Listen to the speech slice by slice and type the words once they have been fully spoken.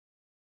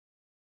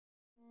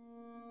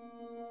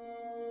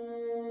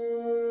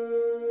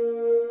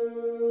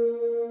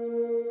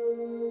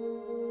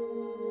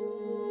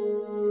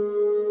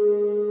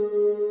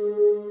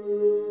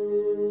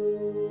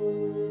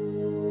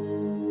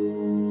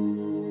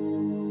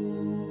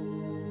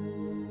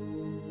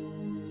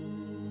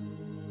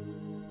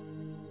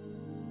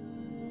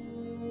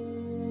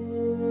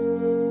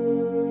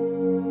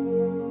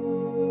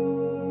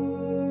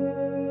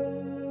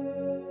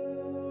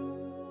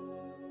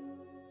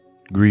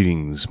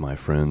Greetings, my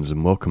friends,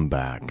 and welcome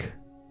back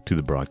to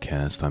the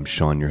broadcast. I'm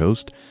Sean, your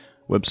host.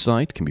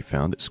 Website can be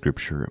found at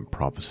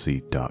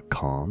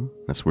scriptureandprophecy.com.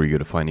 That's where you go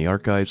to find the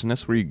archives, and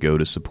that's where you go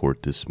to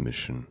support this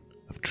mission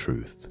of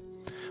truth.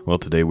 Well,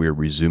 today we are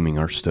resuming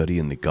our study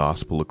in the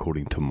Gospel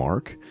according to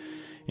Mark,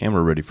 and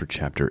we're ready for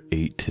chapter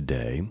 8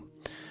 today,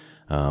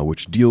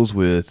 which deals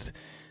with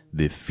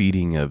the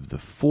feeding of the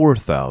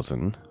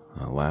 4,000.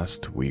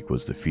 Last week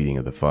was the feeding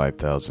of the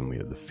 5,000. We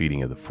have the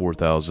feeding of the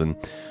 4,000.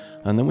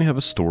 And then we have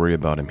a story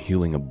about him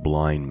healing a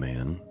blind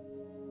man.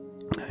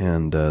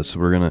 And so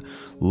we're going to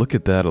look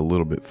at that a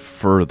little bit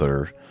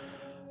further,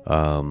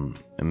 and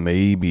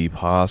maybe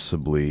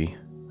possibly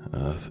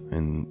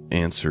and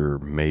answer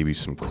maybe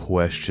some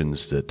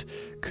questions that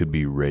could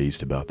be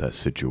raised about that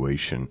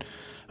situation.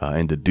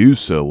 And to do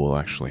so, we'll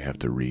actually have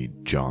to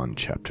read John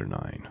chapter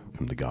 9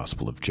 from the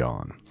Gospel of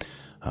John.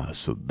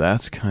 So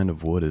that's kind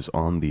of what is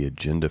on the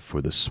agenda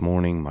for this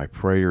morning. My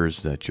prayer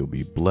is that you'll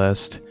be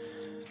blessed,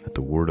 that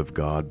the word of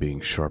God,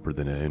 being sharper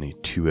than any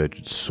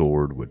two-edged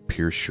sword, would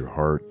pierce your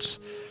hearts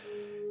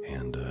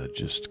and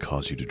just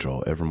cause you to draw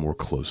ever more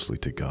closely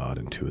to God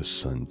and to His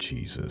Son,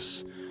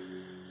 Jesus.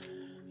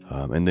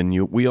 And then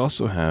we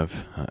also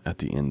have, at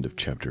the end of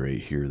chapter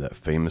 8 here, that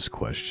famous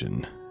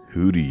question,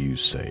 who do you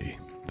say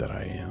that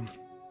I am?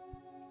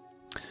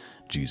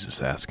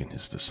 Jesus asking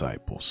His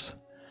disciples.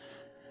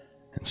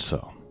 And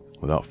so,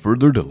 without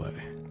further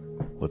delay,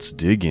 let's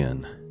dig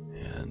in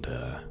and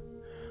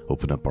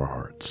open up our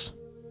hearts.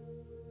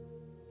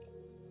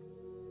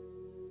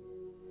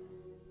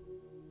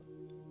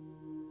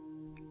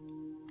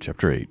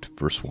 Chapter 8,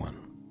 verse 1.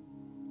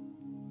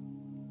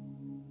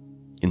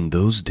 In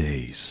those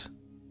days,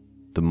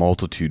 the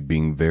multitude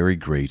being very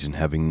great and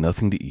having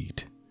nothing to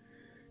eat,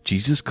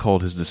 Jesus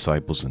called His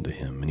disciples unto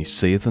Him, and He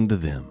saith unto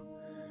them,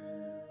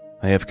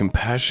 I have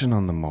compassion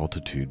on the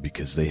multitude,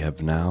 because they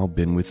have now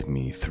been with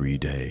me 3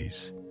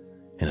 days,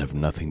 and have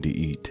nothing to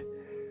eat.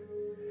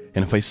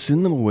 And if I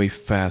send them away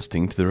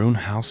fasting to their own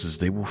houses,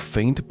 they will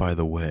faint by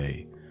the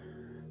way,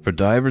 for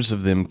divers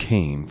of them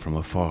came from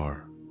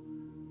afar.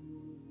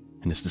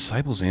 And His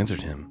disciples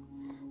answered Him,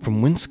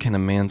 From whence can a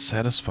man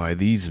satisfy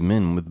these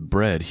men with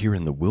bread here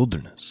in the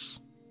wilderness?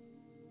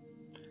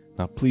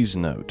 Now please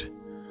note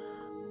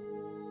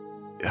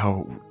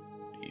how,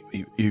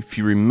 if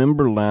you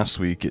remember last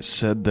week, it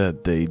said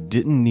that they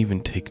didn't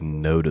even take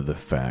note of the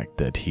fact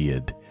that He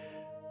had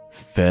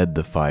fed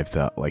the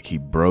 5,000, like He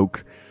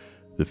broke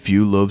the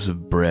few loaves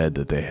of bread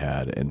that they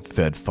had and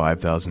fed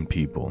 5,000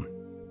 people.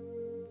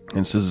 And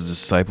it says the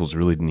disciples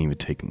really didn't even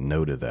take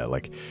note of that,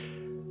 like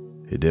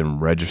it didn't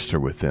register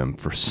with them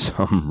for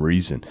some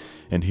reason.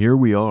 And here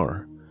we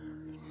are.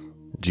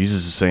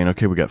 Jesus is saying,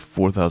 okay, we got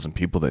 4,000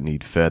 people that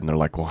need fed, and they're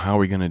like, well, how are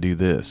we going to do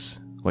this?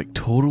 Like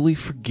totally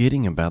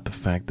forgetting about the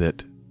fact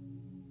that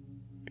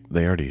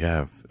they already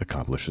have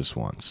accomplished this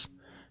once.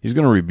 He's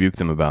going to rebuke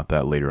them about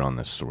that later on in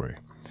this story.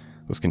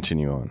 Let's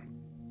continue on.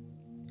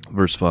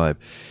 Verse 5,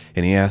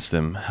 And He asked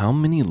them, How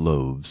many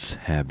loaves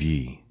have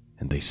ye?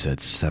 And they said,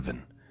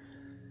 7.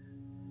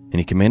 And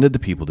He commanded the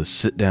people to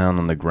sit down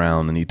on the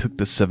ground, and He took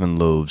the 7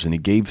 loaves, and He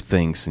gave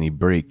thanks, and He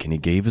brake, and He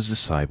gave His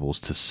disciples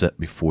to set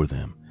before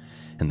them.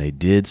 And they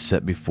did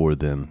set before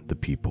them the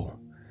people.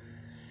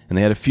 And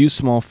they had a few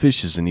small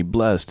fishes, and He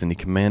blessed, and He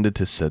commanded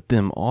to set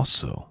them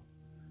also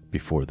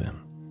before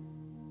them.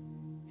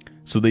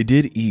 So they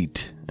did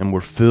eat, and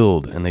were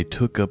filled, and they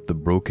took up the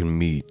broken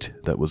meat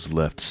that was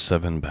left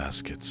 7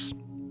 baskets.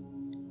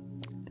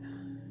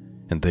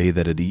 And they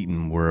that had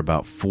eaten were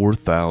about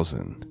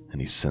 4,000, and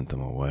He sent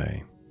them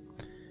away.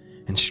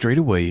 And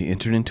straightway he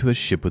entered into a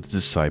ship with His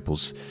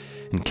disciples,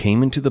 and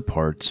came into the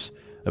parts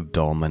of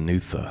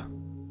Dalmanutha.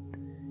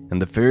 And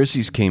the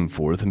Pharisees came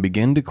forth, and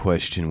began to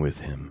question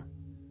with Him,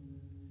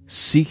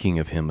 seeking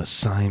of Him a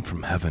sign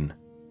from heaven,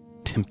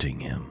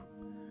 tempting Him.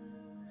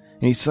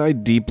 And He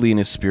sighed deeply in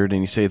his spirit,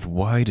 and He saith,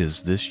 Why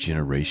does this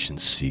generation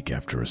seek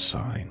after a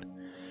sign?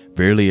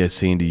 Verily I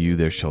say unto you,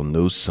 there shall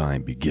no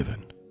sign be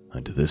given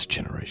unto this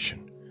generation.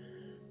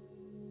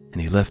 And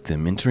He left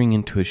them, entering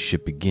into a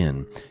ship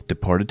again,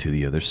 departed to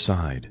the other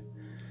side.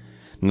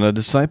 Now the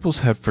disciples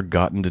had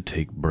forgotten to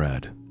take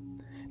bread,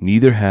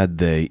 neither had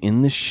they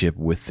in the ship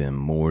with them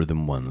more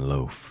than 1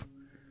 loaf.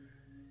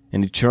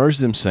 And He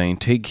charged them, saying,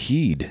 Take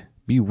heed,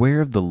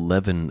 beware of the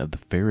leaven of the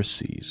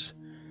Pharisees,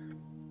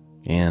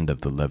 and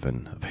of the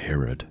leaven of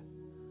Herod.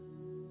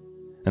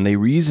 And they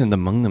reasoned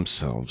among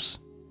themselves,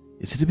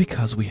 Is it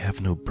because we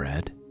have no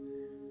bread?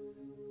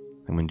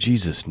 And when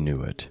Jesus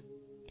knew it,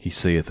 He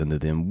saith unto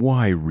them,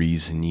 Why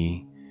reason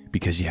ye,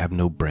 because ye have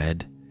no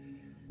bread?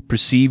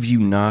 Perceive you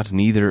not,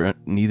 neither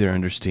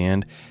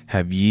understand?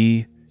 Have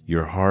ye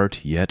your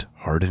heart yet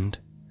hardened?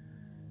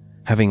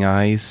 Having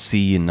eyes,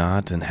 see ye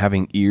not, and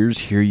having ears,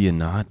 hear ye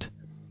not?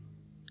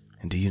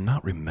 And do ye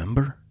not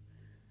remember?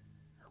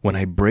 When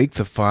I brake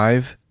the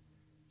 5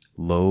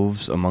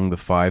 loaves among the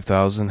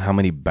 5,000, how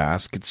many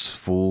baskets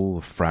full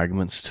of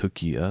fragments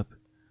took ye up?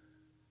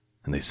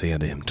 And they say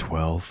unto Him,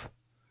 12.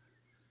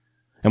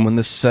 And when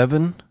the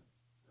 7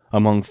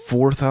 among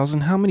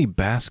 4,000, how many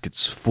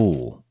baskets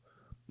full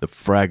the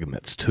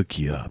fragments took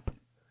ye up?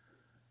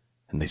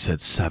 And they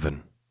said,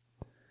 7.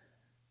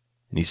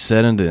 And he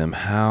said unto them,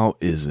 How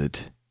is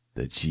it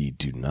that ye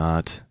do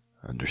not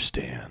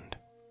understand?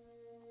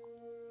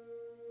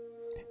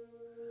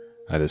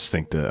 I just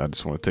think that I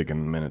just want to take a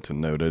minute to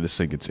note. I just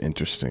think it's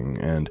interesting,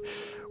 and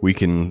we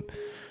can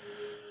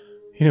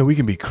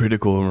be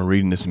critical when we're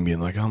reading this and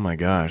being like, oh my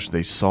gosh,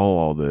 they saw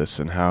all this,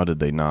 and how did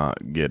they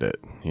not get it?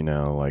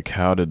 Like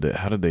how did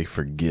they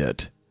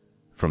forget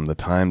from the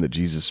time that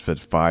Jesus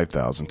fed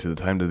 5,000 to the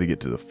time that they get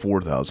to the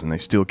 4,000? They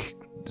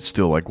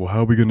still like, well,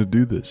 how are we going to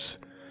do this?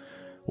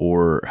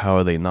 Or how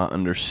are they not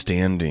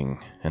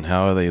understanding? And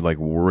how are they like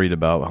worried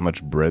about how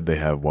much bread they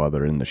have while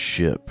they're in the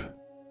ship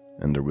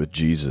and they're with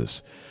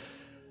Jesus?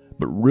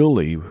 But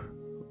really,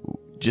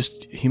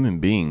 just human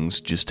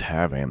beings just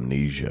have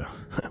amnesia.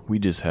 We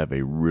just have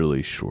a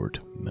really short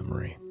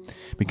memory.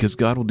 Because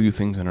God will do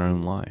things in our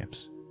own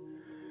lives.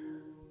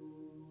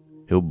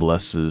 He'll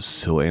bless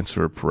us. He'll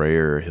answer a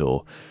prayer.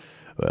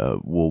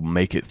 We'll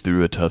make it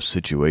through a tough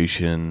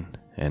situation.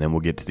 And then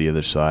we'll get to the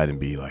other side and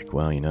be like,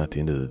 well, at the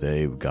end of the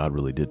day, God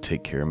really did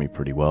take care of me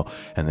pretty well.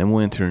 And then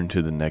we'll enter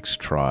into the next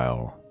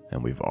trial.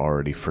 And we've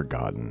already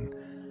forgotten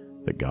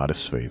that God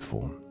is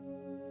faithful.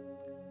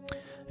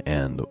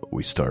 And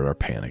we start our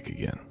panic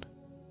again.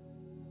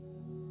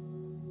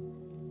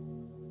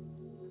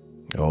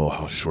 Oh,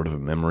 how short of a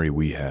memory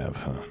we have,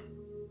 huh?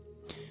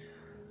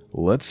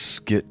 Let's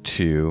get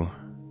to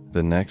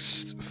the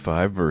next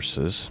 5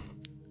 verses,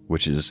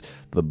 which is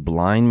the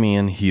blind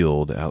man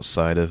healed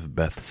outside of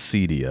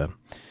Bethsaida.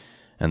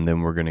 And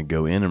then we're going to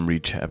go in and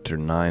read chapter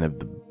 9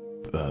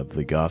 of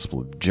the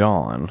Gospel of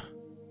John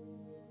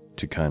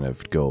to kind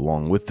of go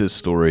along with this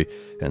story,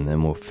 and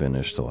then we'll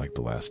finish to like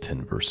the last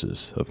 10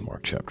 verses of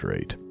Mark chapter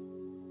 8.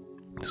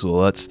 So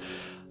let's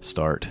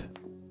start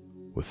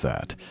with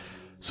that.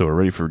 So we're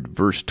ready for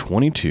verse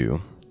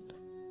 22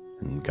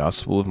 in the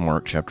Gospel of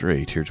Mark chapter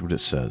 8. Here's what it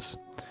says.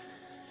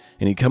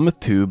 And he cometh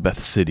to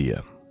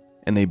Bethsaida,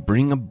 and they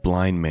bring a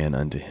blind man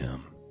unto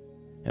him,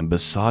 and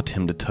besought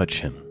him to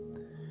touch him.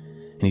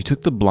 And he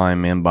took the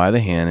blind man by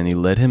the hand, and he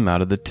led him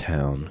out of the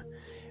town.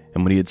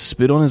 And when he had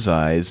spit on his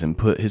eyes and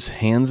put his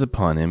hands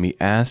upon him, he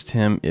asked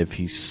him if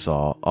he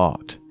saw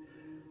aught.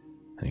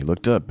 And he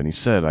looked up, and he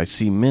said, I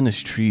see men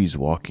as trees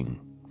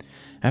walking.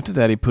 After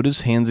that he put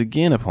his hands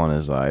again upon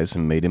his eyes,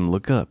 and made him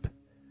look up.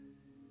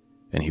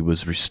 And he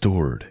was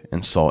restored,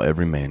 and saw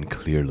every man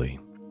clearly.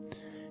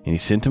 And he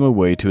sent him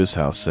away to his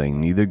house,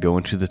 saying, Neither go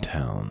into the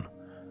town,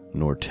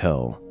 nor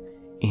tell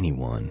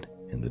anyone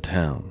in the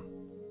town.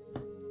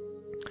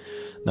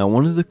 Now,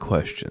 one of the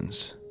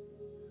questions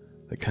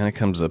that kind of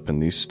comes up in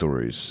these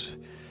stories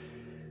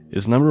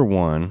is, number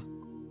one,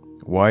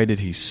 why did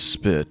he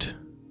spit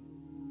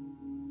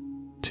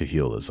to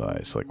heal his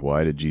eyes? Like,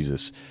 why did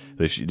Jesus...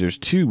 There's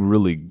 2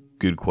 really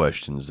good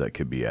questions that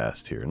could be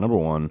asked here. Number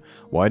one,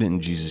 why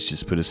didn't Jesus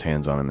just put his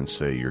hands on him and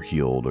say, you're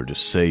healed, or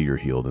just say you're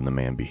healed and the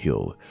man be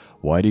healed?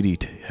 Why did he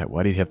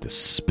have to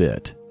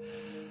spit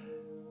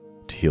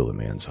to heal the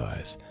man's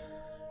eyes?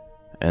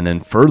 And then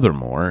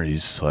furthermore,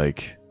 he's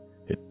like...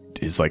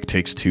 It's like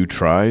takes 2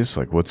 tries.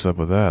 Like, what's up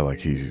with that? Like,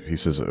 he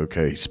says,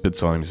 okay, he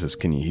spits on him. He says,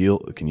 can you heal?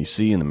 Can you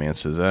see? And the man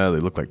says, they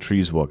look like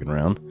trees walking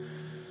around.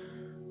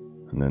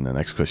 And then the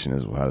next question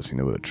is, well, how does he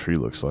know what a tree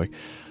looks like?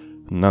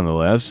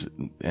 Nonetheless,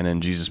 and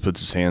then Jesus puts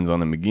his hands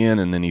on him again,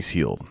 and then he's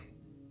healed.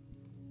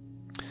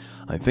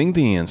 I think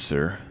the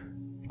answer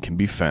can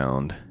be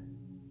found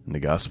in the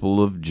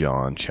Gospel of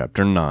John,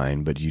 chapter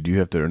 9, but you do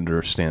have to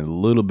understand a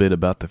little bit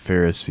about the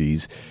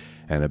Pharisees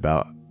and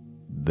about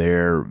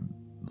their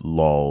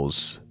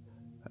laws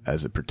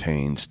as it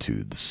pertains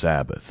to the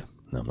Sabbath.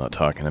 Now, I'm not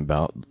talking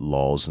about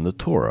laws in the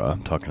Torah.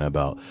 I'm talking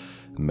about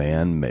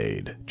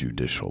man-made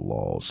judicial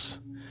laws.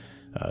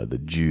 The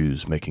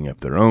Jews making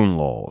up their own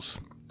laws,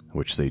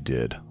 which they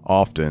did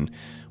often,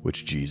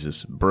 which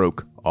Jesus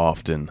broke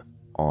often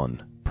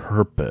on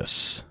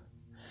purpose.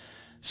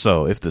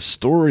 So, if the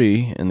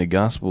story in the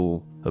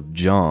Gospel of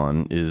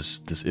John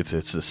is this, if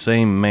it's the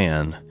same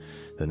man,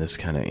 then this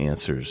kind of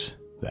answers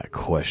that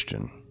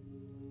question.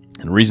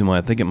 And the reason why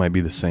I think it might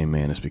be the same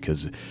man is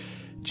because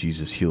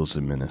Jesus heals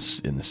him in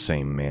the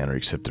same manner,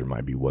 except there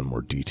might be one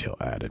more detail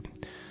added.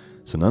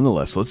 So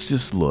nonetheless, let's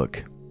just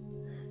look.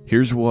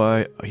 Here's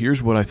what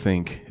I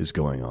think is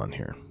going on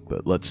here.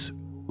 But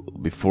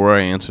before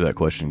I answer that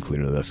question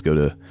clearly, let's go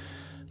to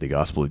the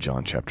Gospel of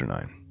John chapter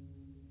 9.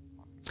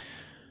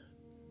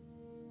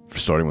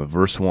 Starting with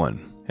verse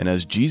 1. And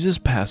as Jesus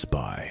passed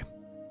by,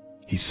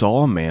 he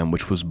saw a man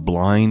which was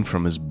blind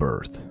from his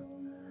birth.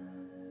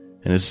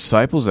 And his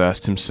disciples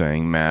asked him,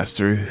 saying,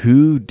 Master,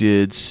 who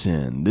did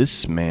sin,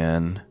 this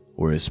man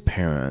or his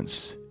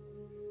parents,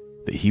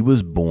 that he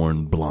was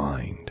born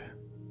blind?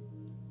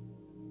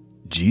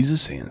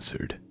 Jesus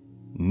answered,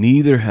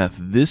 Neither hath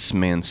this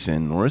man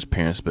sinned nor his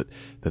parents, but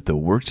that the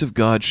works of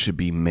God should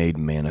be made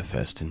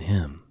manifest in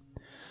him.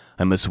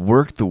 I must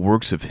work the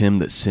works of him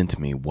that sent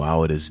me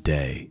while it is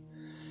day.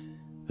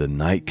 The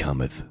night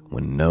cometh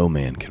when no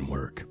man can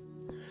work.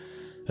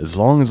 As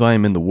long as I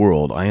am in the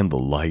world, I am the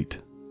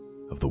light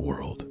of the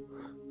world.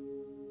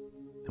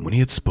 And when he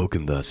had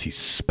spoken thus, he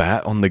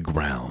spat on the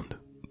ground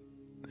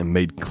and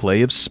made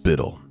clay of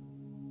spittle.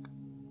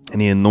 And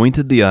he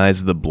anointed the eyes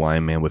of the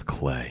blind man with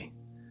clay,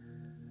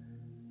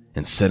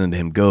 and said unto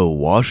him, Go,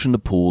 wash in the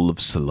pool of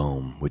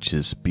Siloam, which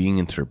is, being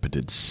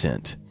interpreted,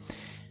 sent.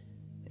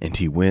 And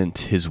he went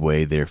his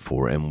way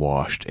therefore, and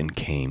washed, and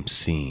came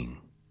seeing.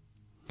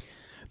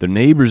 Their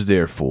neighbors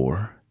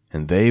therefore,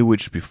 and they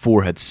which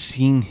before had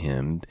seen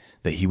him,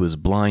 that he was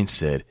blind,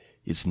 said,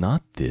 Is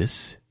not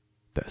this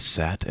that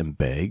sat and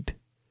begged?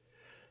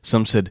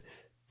 Some said,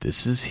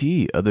 This is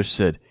he. Others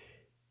said,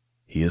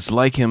 He is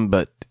like him.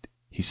 But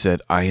he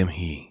said, I am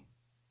he.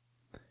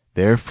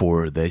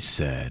 Therefore they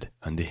said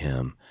unto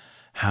him,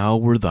 How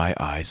were thy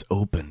eyes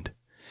opened?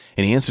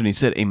 And he answered and he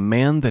said, A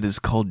man that is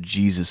called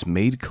Jesus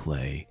made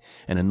clay,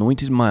 and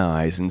anointed my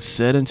eyes, and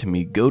said unto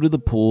me, Go to the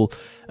pool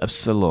of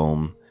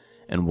Siloam,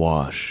 and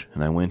wash.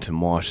 And I went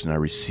and washed, and I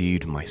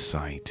received my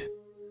sight.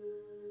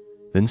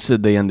 Then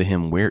said they unto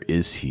him, Where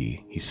is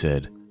he? He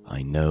said,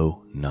 I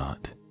know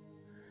not.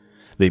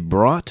 They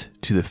brought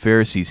to the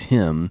Pharisees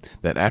him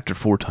that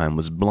aforetime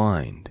was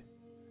blind.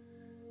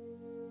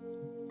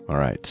 All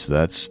right, so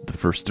that's the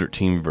first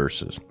 13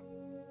 verses.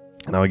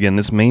 Now again,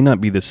 this may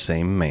not be the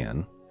same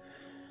man,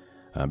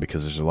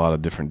 because there's a lot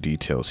of different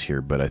details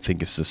here, but I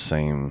think it's the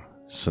same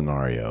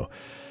scenario.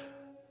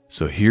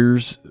 So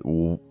here's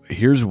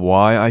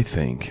why I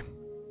think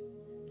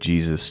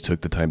Jesus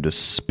took the time to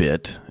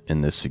spit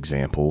in this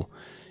example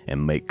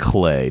and make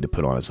clay to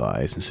put on his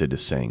eyes instead of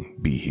saying,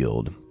 Be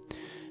healed.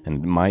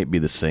 And it might be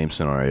the same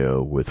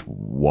scenario with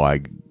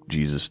why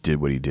Jesus did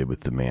what he did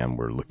with the man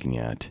we're looking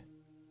at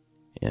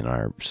in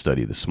our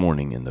study this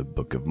morning in the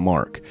book of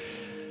Mark.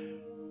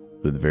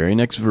 The very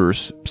next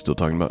verse, still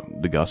talking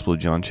about the Gospel of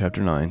John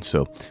chapter 9.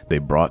 So they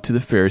brought to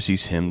the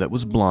Pharisees him that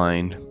was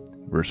blind.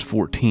 Verse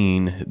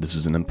 14, this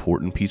is an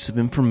important piece of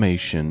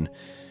information.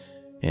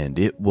 And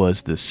it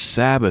was the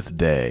Sabbath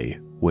day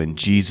when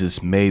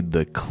Jesus made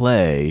the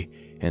clay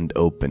and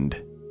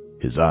opened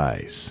his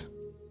eyes.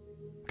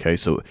 Okay,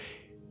 so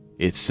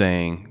it's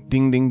saying,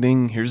 ding, ding,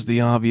 ding, here's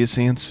the obvious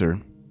answer.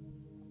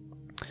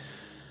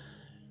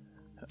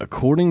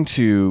 According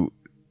to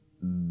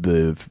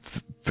the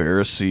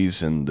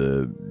Pharisees and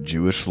the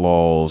Jewish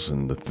laws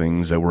and the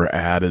things that were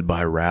added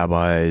by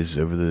rabbis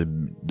over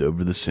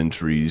the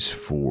centuries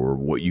for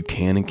what you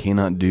can and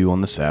cannot do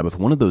on the Sabbath,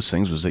 one of those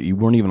things was that you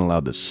weren't even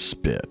allowed to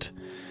spit,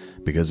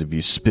 because if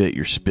you spit,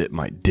 your spit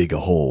might dig a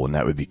hole, and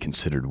that would be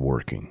considered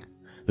working.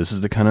 This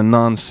is the kind of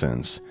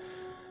nonsense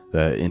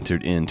that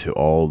entered into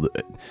all the...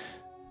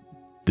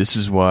 This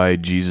is why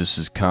Jesus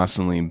is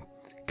constantly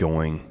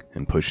going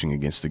and pushing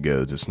against the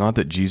goads. It's not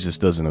that Jesus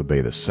doesn't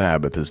obey the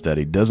Sabbath, it's that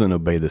he doesn't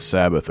obey the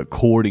Sabbath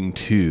according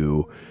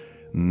to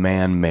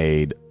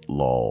man-made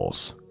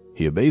laws.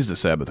 He obeys the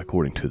Sabbath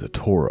according to the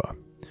Torah.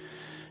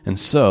 And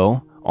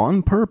so,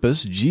 on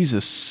purpose,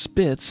 Jesus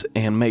spits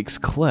and makes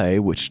clay,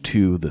 which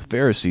to the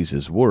Pharisees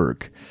is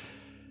work,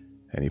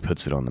 and he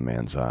puts it on the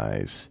man's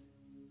eyes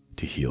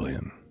to heal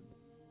him.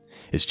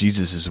 It's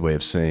Jesus' way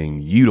of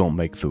saying, you don't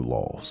make the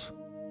laws.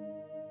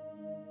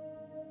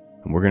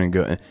 And we're going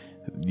to go...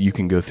 You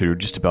can go through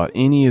just about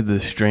any of the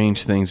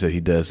strange things that he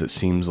does that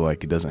seems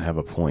like it doesn't have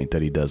a point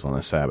that he does on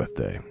a Sabbath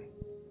day.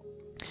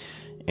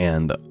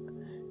 And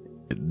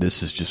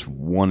this is just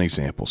one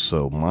example.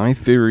 So my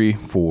theory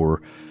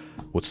for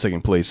what's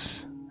taking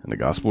place in the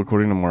Gospel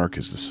according to Mark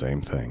is the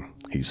same thing.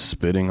 He's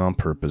spitting on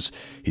purpose.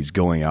 He's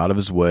going out of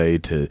his way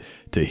to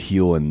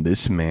heal in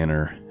this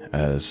manner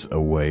as a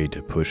way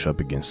to push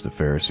up against the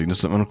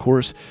Pharisees. And of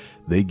course,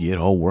 they get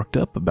all worked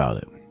up about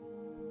it.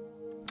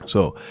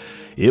 So,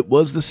 it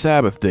was the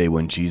Sabbath day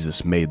when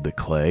Jesus made the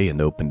clay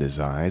and opened his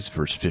eyes.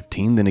 Verse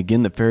 15, Then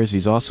again the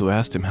Pharisees also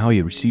asked him how he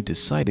had received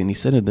his sight, and he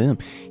said unto them,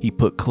 He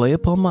put clay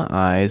upon my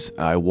eyes,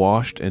 I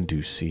washed, and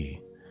do see.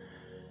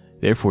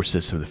 Therefore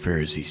says some of the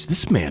Pharisees,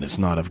 This man is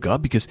not of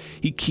God, because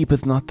he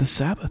keepeth not the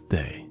Sabbath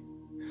day.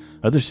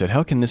 Others said,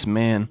 How can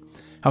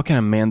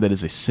a man that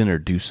is a sinner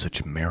do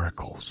such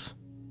miracles?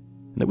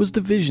 And there was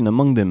division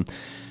among them.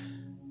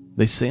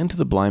 They say unto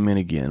the blind man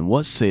again,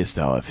 What sayest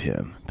thou of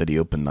him, that he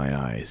opened thine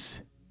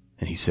eyes?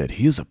 And he said,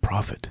 He is a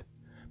prophet.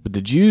 But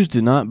the Jews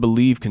did not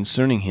believe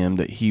concerning him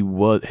that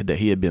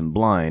he had been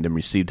blind and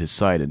received his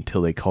sight,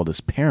 until they called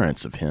his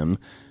parents of him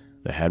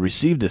that had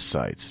received his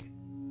sight.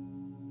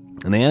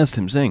 And they asked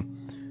him,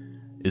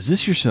 saying, Is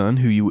this your son,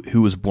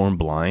 who was born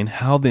blind?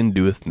 How then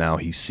doeth now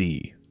he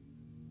see?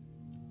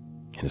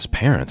 And his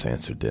parents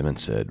answered them and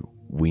said,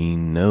 We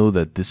know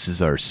that this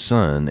is our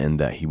son, and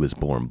that he was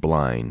born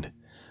blind.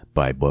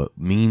 By what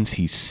means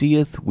he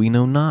seeth, we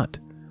know not.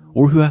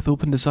 Or who hath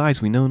opened his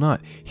eyes, we know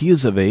not. He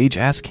is of age,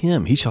 ask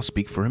him, he shall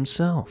speak for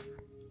himself.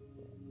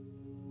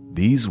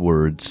 These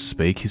words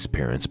spake his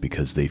parents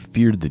because they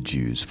feared the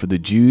Jews, for the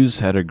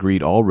Jews had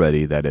agreed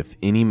already that if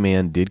any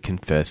man did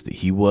confess that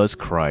he was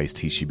Christ,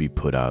 he should be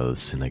put out of the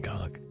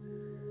synagogue.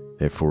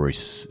 Therefore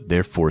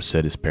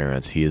said his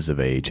parents, He is of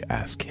age,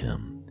 ask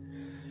him.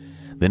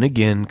 Then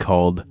again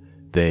called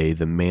they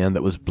the man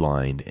that was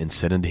blind, and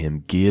said unto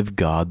him, Give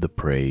God the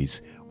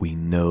praise. We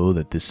know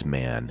that this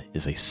man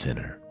is a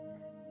sinner.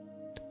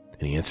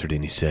 And he answered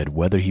and he said,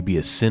 Whether he be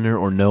a sinner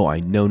or no, I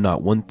know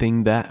not. One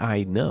thing that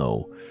I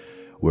know,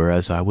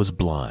 whereas I was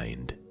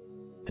blind,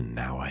 and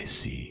now I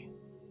see.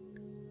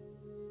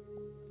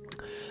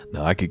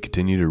 Now, I could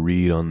continue to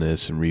read on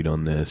this,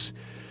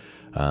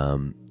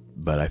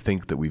 but I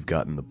think that we've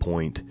gotten the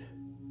point.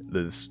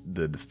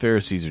 The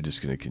Pharisees are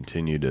just going to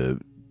continue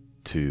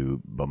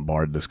to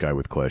bombard this guy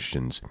with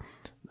questions.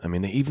 I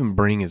mean, they even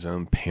bring his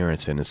own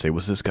parents in and say,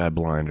 was this guy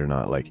blind or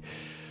not?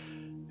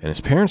 And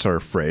his parents are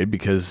afraid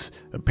because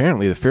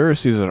apparently the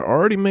Pharisees had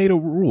already made a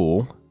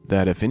rule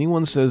that if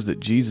anyone says that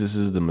Jesus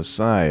is the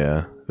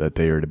Messiah, that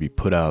they are to be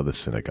put out of the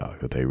synagogue,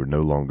 that they would no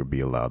longer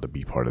be allowed to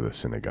be part of the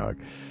synagogue.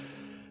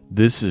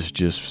 This is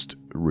just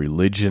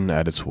religion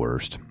at its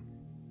worst.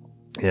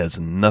 It has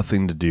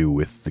nothing to do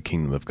with the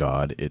kingdom of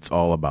God. It's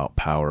all about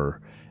power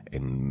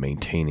and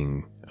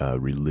maintaining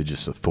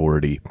religious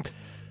authority.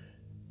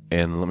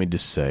 And let me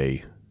just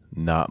say,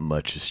 not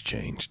much has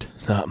changed.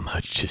 Not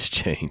much has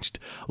changed.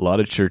 A lot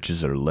of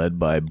churches are led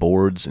by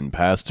boards and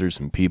pastors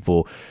and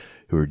people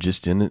who are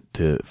just in it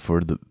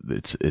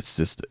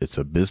it's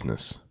a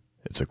business.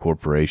 It's a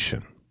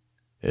corporation.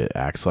 It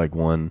acts like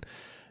one.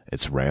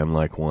 It's ran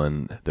like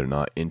one. They're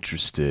not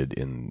interested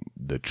in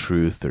the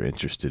truth. They're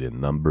interested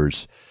in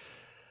numbers.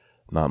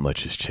 Not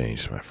much has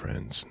changed, my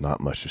friends.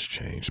 Not much has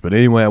changed. But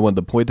anyway, I wanted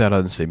to point that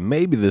out and say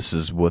maybe this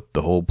is what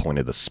the whole point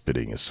of the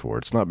spitting is for.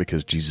 It's not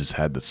because Jesus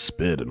had to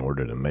spit in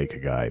order to make a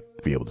guy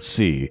be able to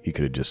see. He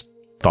could have just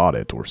thought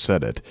it or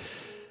said it.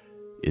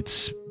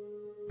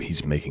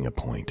 He's making a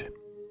point.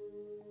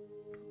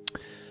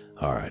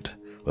 All right,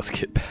 let's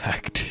get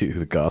back to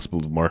the Gospel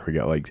of Mark. We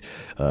got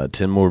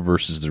 10 more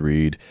verses to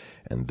read,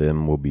 and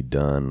then we'll be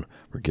done.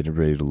 We're getting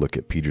ready to look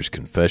at Peter's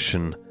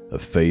confession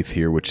of faith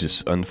here, which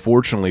is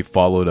unfortunately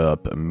followed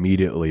up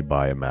immediately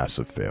by a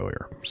massive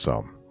failure.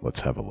 So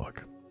let's have a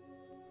look.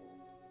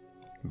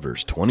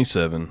 Verse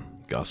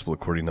 27, Gospel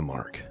according to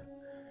Mark.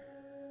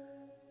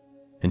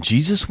 And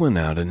Jesus went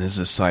out and his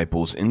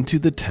disciples into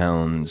the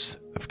towns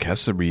of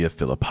Caesarea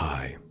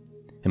Philippi.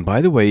 And by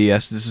the way, he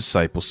asked his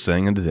disciples,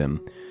 saying unto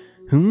them,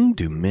 Whom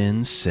do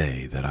men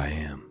say that I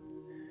am?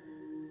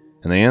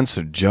 And they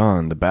answered,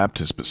 John the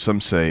Baptist, but some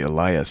say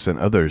Elias, and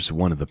others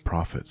one of the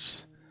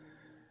prophets.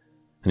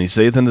 And he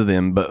saith unto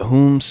them, But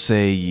whom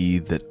say ye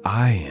that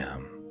I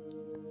am?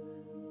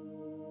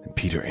 And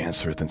Peter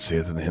answereth and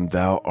saith unto him,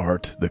 Thou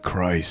art the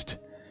Christ.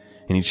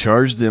 And he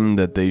charged them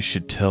that they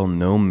should tell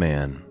no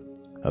man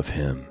of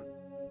him.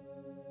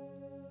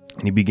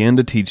 And he began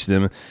to teach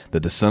them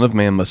that the Son of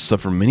Man must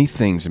suffer many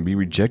things, and be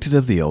rejected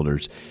of the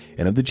elders,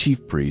 and of the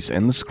chief priests,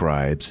 and the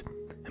scribes,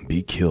 and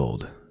be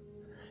killed,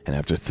 and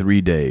after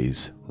 3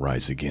 days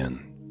rise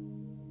again.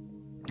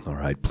 All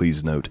right,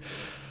 please note,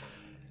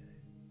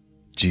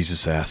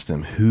 Jesus asked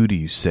them, Who do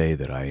you say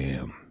that I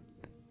am?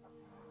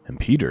 And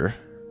Peter,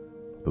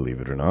 believe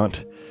it or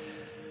not,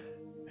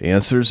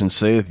 answers and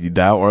saith,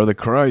 Thou art the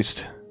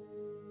Christ.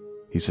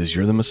 He says,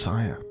 You're the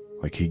Messiah.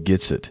 Like, he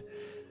gets it.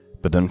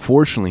 But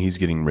unfortunately, he's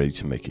getting ready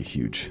to make a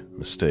huge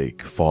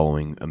mistake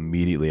following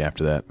immediately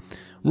after that.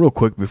 Real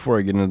quick, before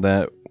I get into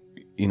that,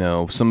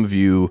 some of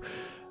you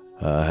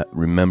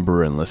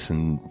remember and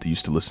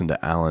used to listen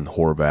to Alan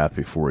Horvath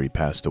before he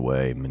passed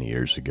away many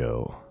years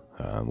ago.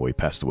 He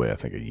passed away, I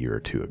think, a year or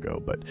two ago,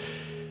 but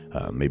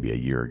maybe a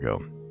year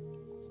ago.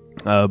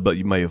 But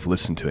you may have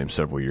listened to him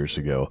several years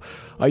ago.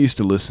 I used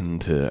to listen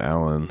to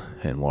Alan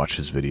and watch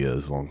his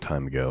videos a long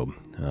time ago.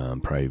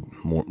 Probably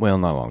more, well,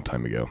 not a long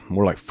time ago.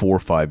 More like 4 or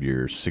 5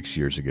 years, 6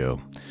 years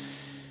ago.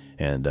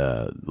 And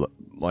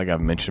like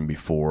I've mentioned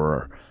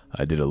before,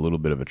 I did a little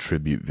bit of a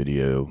tribute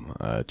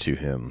video to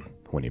him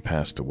when he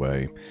passed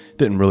away.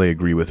 Didn't really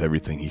agree with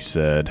everything he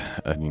said.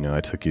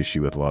 I took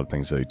issue with a lot of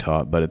things that he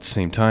taught, but at the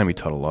same time, he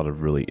taught a lot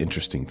of really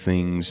interesting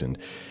things, and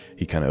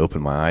he kind of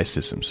opened my eyes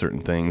to some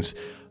certain things.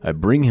 I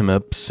bring him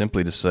up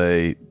simply to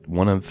say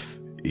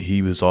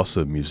he was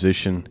also a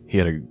musician. He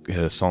had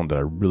a song that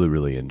I really,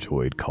 really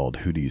enjoyed called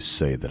Who Do You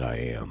Say That I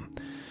Am?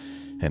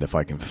 And if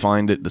I can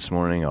find it this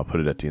morning, I'll put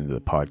it at the end of the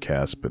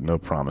podcast, but no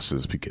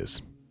promises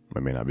because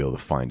I may not be able to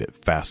find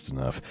it fast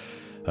enough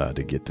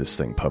to get this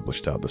thing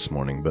published out this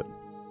morning. But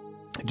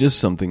just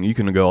something, you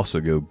can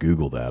also go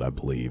Google that, I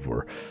believe,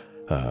 or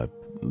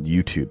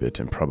YouTube it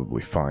and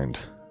probably find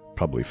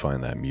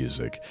that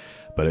music.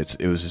 But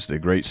it was just a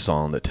great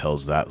song that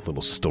tells that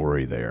little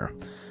story there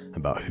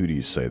about who do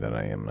you say that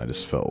I am, and I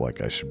just felt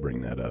like I should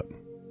bring that up.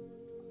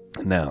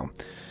 Now,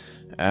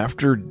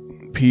 after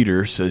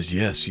Peter says,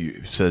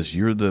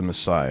 you're the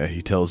Messiah,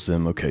 he tells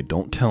them, okay,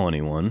 don't tell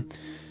anyone.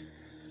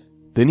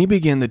 Then he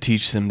began to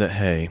teach them that,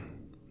 hey,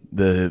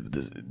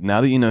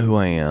 now that you know who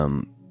I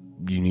am,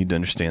 you need to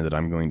understand that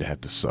I'm going to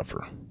have to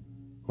suffer.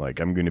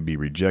 Like, I'm going to be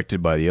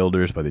rejected by the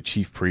elders, by the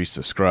chief priests,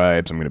 the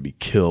scribes. I'm going to be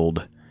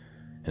killed.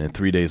 And then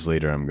 3 days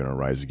later, I'm going to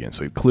rise again.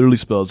 So he clearly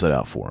spells that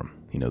out for him.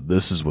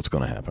 This is what's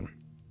going to happen.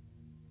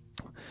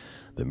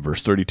 Then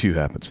verse 32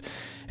 happens.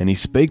 And he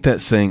spake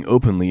that saying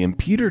openly, and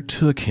Peter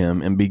took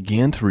him and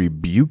began to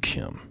rebuke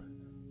him.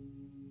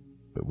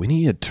 But when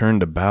he had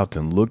turned about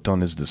and looked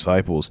on his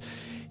disciples,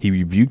 he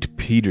rebuked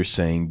Peter,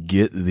 saying,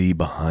 Get thee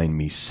behind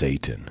me,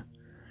 Satan.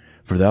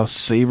 For thou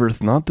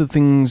savorest not the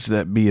things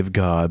that be of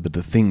God, but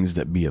the things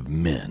that be of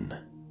men.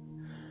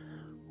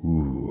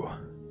 Ooh.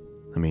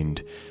 I mean,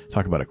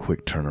 talk about a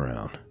quick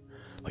turnaround.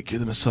 Like, you're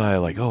the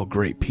Messiah, like, oh,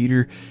 great,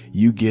 Peter,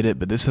 you get it,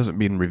 but this hasn't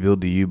been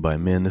revealed to you by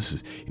men. This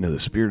is, the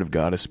Spirit of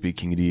God is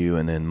speaking to you,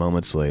 and then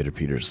moments later,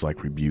 Peter's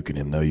like rebuking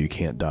him. No, you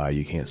can't die,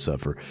 you can't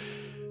suffer.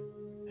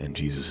 And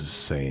Jesus is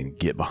saying,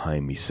 get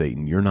behind me,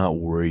 Satan. You're not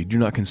worried.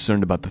 You're not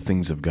concerned about the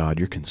things of God.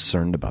 You're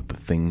concerned about the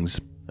things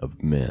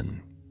of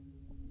men.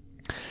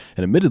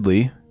 And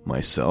admittedly,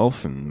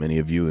 myself and many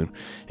of you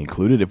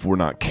included, if we're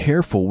not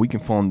careful, we can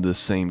fall into the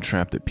same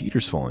trap that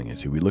Peter's falling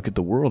into. We look at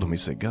the world and we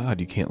say,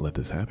 God, you can't let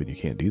this happen. You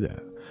can't do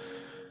that.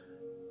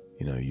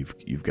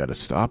 You've got to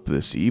stop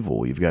this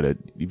evil. You've got to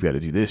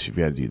do this. You've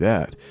got to do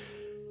that.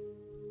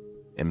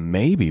 And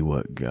maybe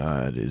what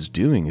God is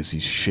doing is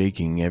he's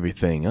shaking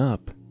everything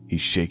up.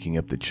 He's shaking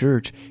up the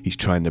church. He's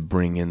trying to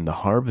bring in the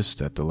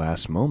harvest at the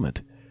last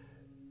moment.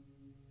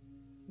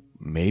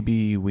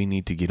 Maybe we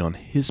need to get on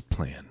his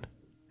plan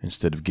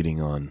instead of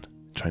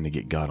trying to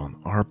get God on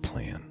our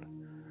plan.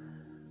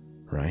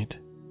 Right?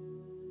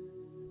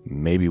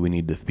 Maybe we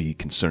need to be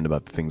concerned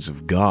about the things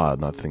of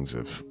God, not things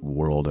of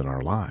world in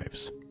our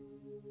lives.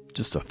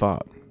 Just a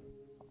thought.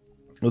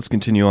 Let's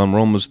continue on. We're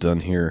almost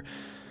done here.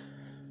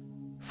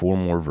 4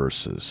 more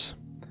verses.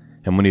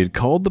 And when he had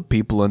called the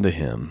people unto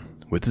him,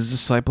 with his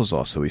disciples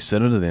also, he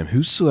said unto them,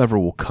 Whosoever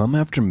will come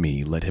after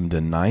me, let him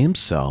deny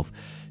himself,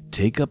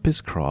 take up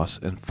his cross,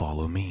 and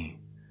follow me.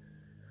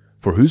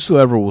 For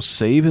whosoever will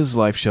save his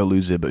life shall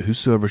lose it, but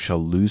whosoever shall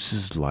lose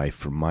his life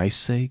for my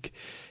sake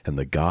and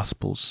the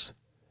gospel's,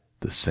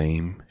 the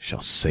same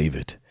shall save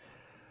it.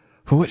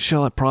 For what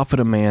shall it profit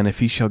a man if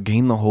he shall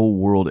gain the whole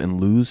world and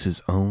lose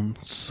his own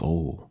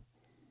soul?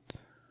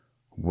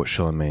 What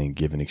shall a man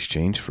give in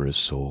exchange for his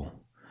soul?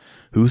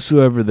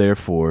 Whosoever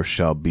therefore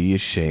shall be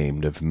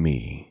ashamed of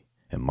me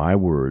and my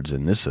words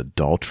in this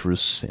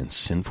adulterous and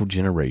sinful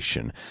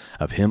generation,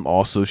 of him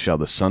also shall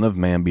the Son of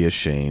Man be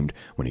ashamed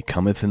when he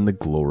cometh in the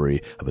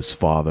glory of his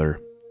Father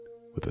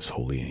with his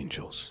holy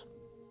angels.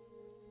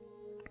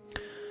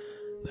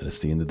 That is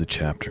the end of the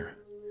chapter.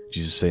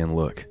 Jesus saying,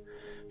 look,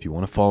 if you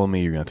want to follow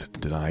me, you're going to have to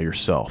deny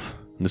yourself.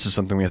 And this is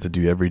something we have to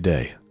do every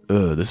day.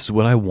 This is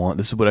what I want,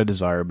 this is what I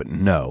desire, but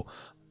no,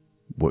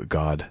 what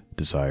God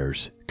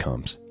desires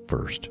comes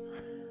first.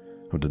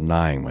 I'm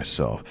denying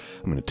myself.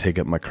 I'm going to take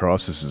up my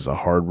cross. This is a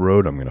hard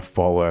road. I'm going to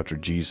follow after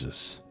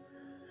Jesus.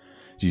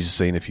 Jesus is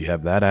saying if you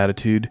have that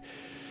attitude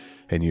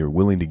and you're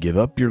willing to give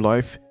up your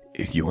life,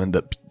 your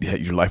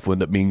life will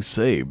end up being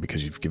saved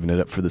because you've given it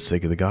up for the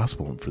sake of the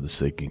gospel and for the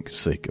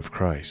sake of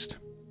Christ.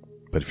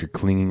 But if you're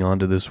clinging on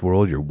to this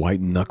world, you're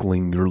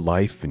white-knuckling your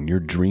life and your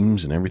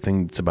dreams and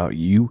everything that's about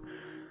you,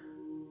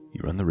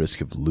 you run the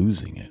risk of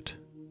losing it.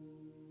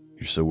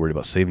 You're so worried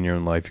about saving your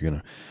own life, you're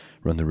going to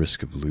run the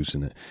risk of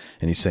losing it.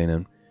 And he's saying to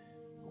him,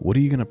 what are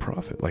you going to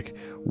profit? Like,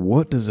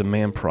 what does a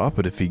man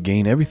profit if he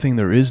gain everything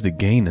there is to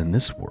gain in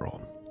this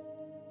world,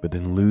 but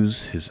then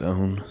lose his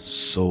own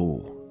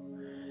soul?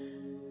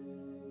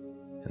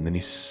 And then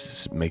he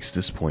makes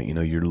this point,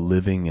 you're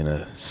living in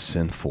a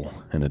sinful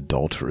and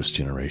adulterous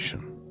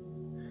generation.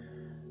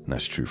 And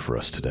that's true for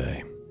us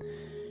today.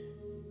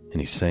 And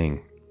he's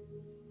saying,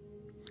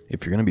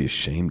 if you're going to be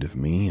ashamed of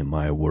me and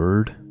my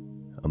word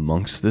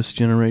amongst this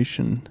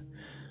generation,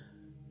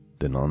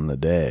 then on the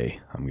day,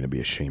 I'm going to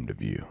be ashamed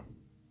of you.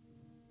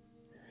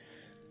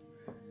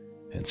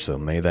 And so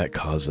may that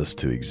cause us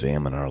to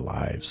examine our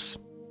lives.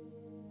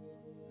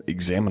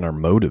 Examine our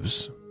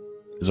motives.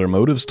 Is our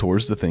motives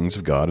towards the things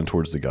of God and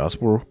towards the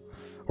gospel?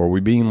 Or are we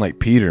being like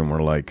Peter and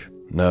we're like,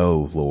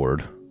 no,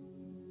 Lord.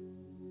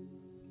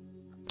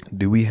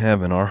 Do we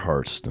have in our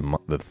hearts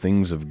the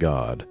things of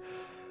God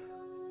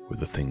or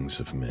the things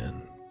of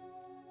men?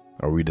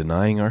 Are we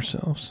denying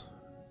ourselves?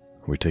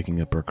 Are we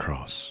taking up our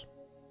cross?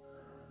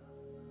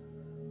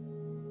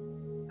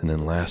 And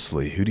then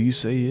lastly, who do you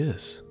say he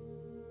is?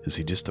 Is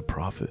he just a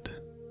prophet?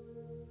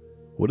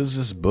 What is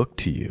this book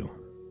to you?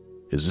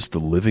 Is this the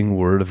living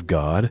word of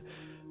God?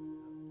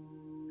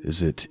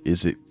 Is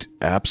it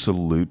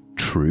absolute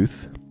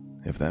truth?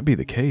 If that be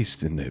the case,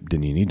 then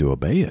you need to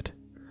obey it.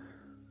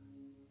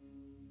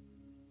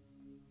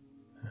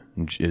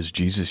 Is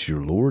Jesus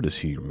your Lord? Is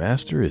he your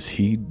master? Is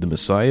he the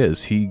Messiah?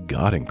 Is he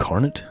God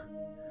incarnate?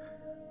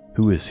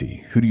 Who is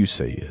he? Who do you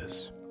say he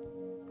is?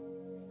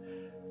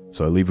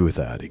 So I leave you with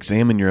that.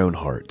 Examine your own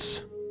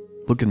hearts.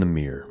 Look in the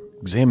mirror.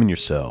 Examine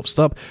yourself.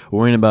 Stop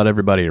worrying about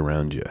everybody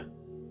around you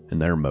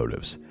and their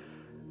motives.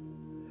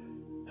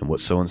 And what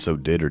so-and-so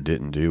did or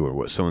didn't do, or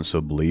what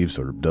so-and-so believes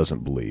or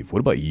doesn't believe. What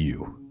about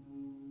you?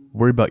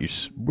 Worry about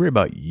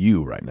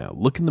you right now.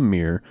 Look in the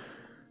mirror.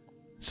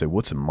 Say,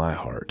 what's in my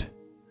heart?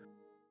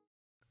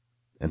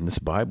 And this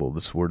Bible,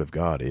 this Word of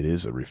God, it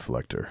is a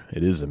reflector.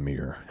 It is a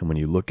mirror. And when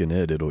you look in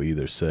it, it'll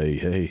either say,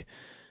 hey,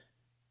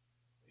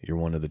 you're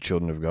one of the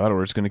children of God,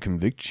 or it's going to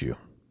convict you.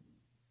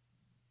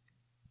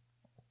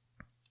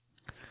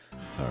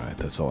 All right,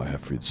 that's all I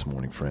have for you this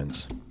morning,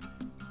 friends.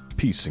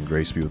 Peace and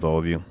grace be with all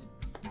of you.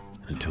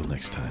 Until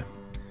next time,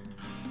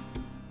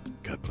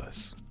 God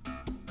bless.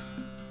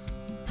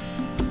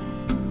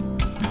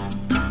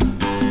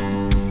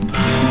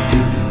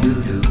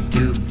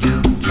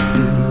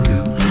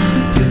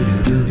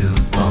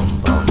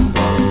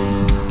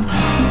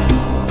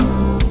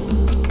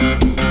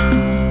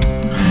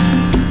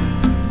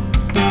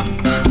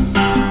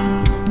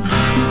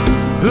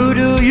 Who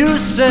do you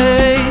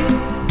say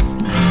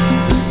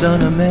the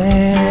Son of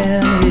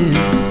Man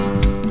is?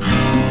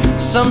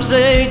 Some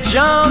say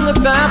John the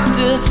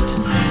Baptist,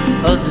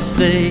 others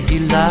say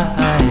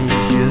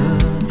Elijah,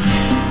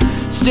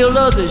 still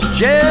others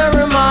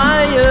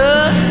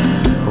Jeremiah,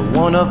 or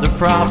one of the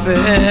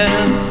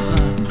prophets.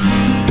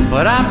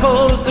 But I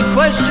pose the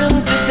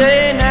question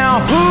today now,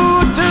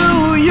 who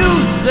do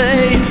you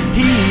say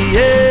he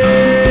is?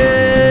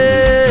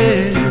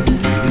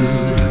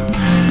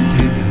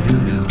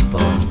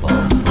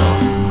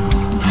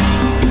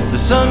 The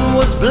sun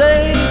was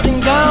blazing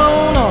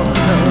down on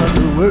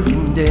another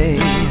working day.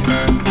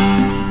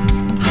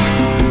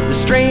 The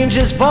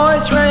strangest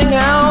voice rang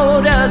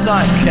out as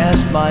I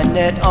cast my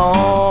net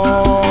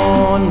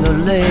on the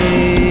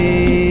lake.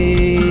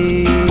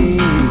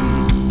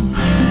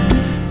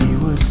 He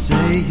was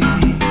saying,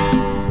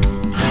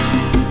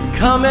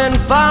 come and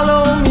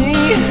follow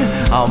me,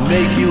 I'll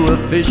make you a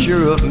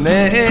fisher of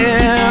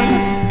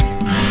men.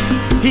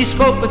 He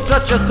spoke with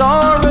such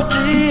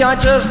authority, I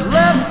just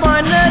left my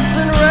nets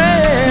and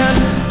ran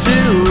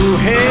to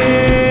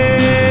him.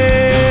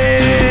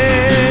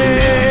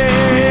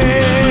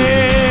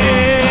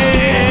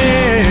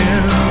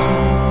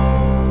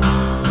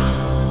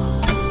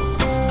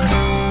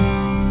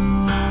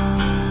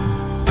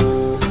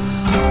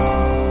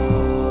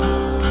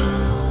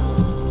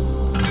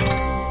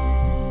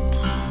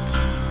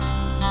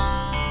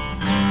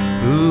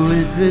 Who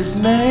is this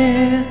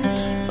man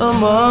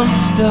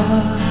amongst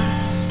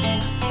us?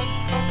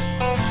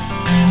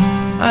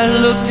 I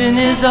looked in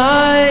his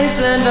eyes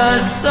and I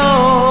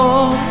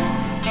saw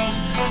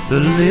the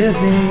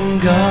living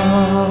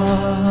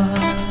God.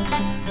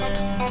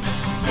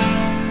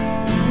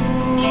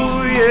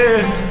 Ooh,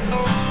 yeah.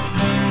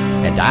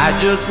 And I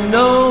just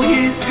know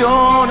he's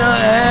gonna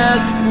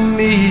ask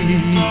me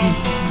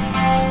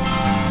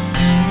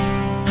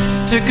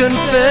to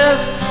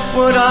confess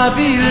what I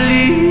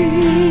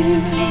believe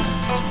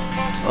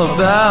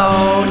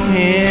about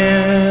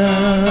him.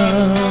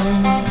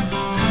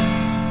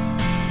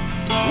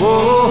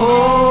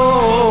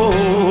 Whoa,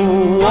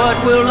 what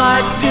will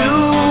I do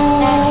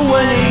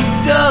when he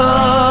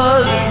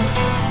does?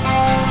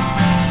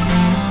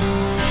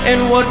 And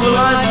what will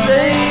I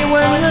say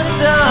when the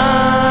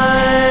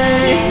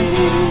time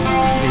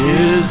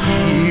is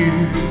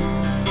here?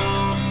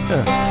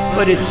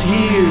 But it's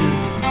here.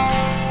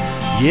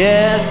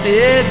 Yes,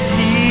 it's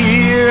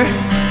here.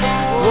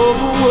 Oh,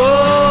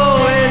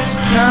 whoa, it's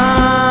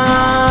time.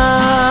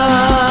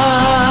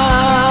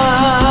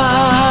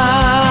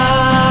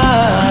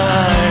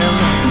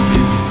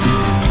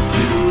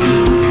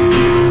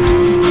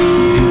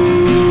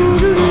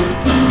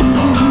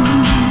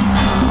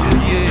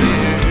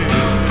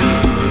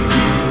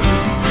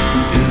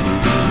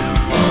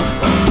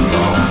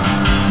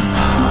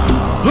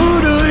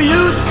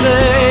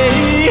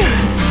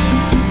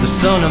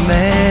 Son of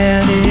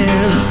Man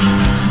is.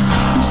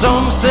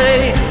 Some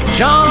say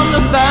John the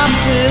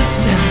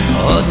Baptist,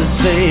 others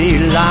say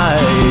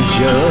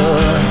Elijah,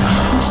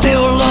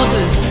 still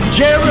others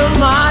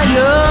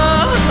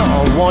Jeremiah,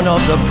 or one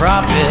of the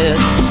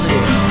prophets.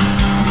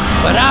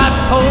 But I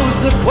pose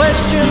the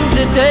question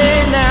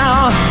today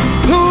now,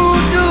 who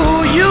do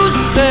you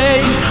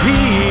say he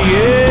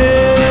is?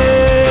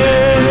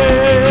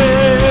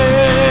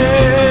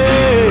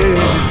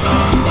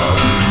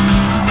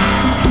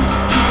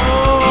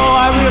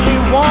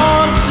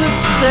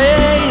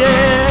 Say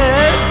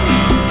it,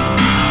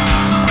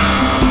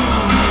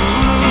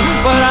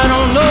 but I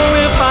don't know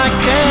if I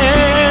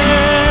can.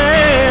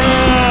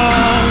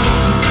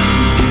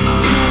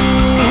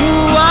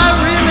 Ooh, I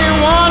really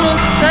want to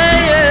say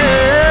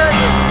it.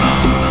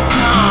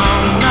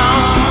 No,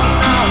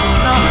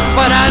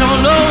 but I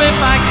don't know if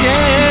I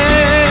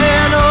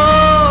can.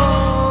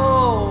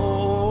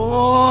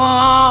 Oh,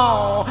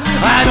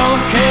 I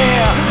don't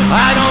care,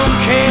 I don't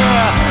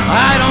care,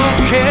 I don't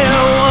care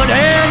what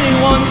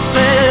anyone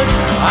says.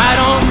 I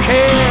don't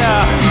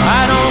care,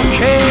 I don't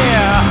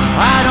care,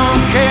 I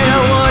don't care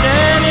what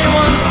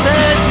anyone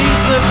says.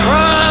 He's the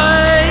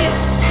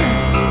Christ,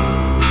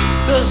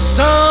 the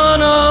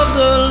Son of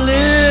the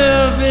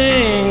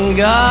living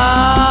God.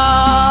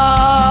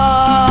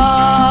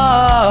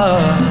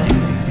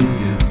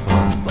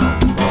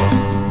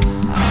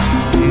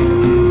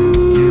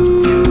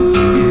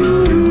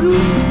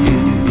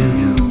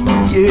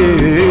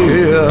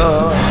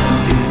 Yeah.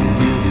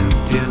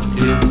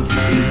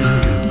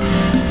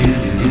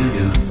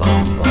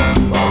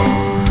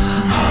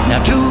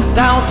 Now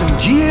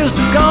 2,000 years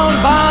have gone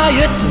by,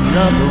 it's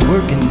another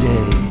working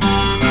day.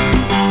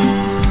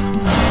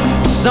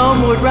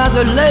 Some would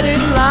rather let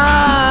it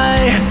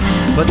lie,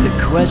 but the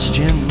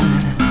question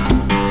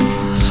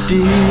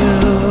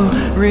still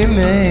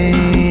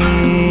remains.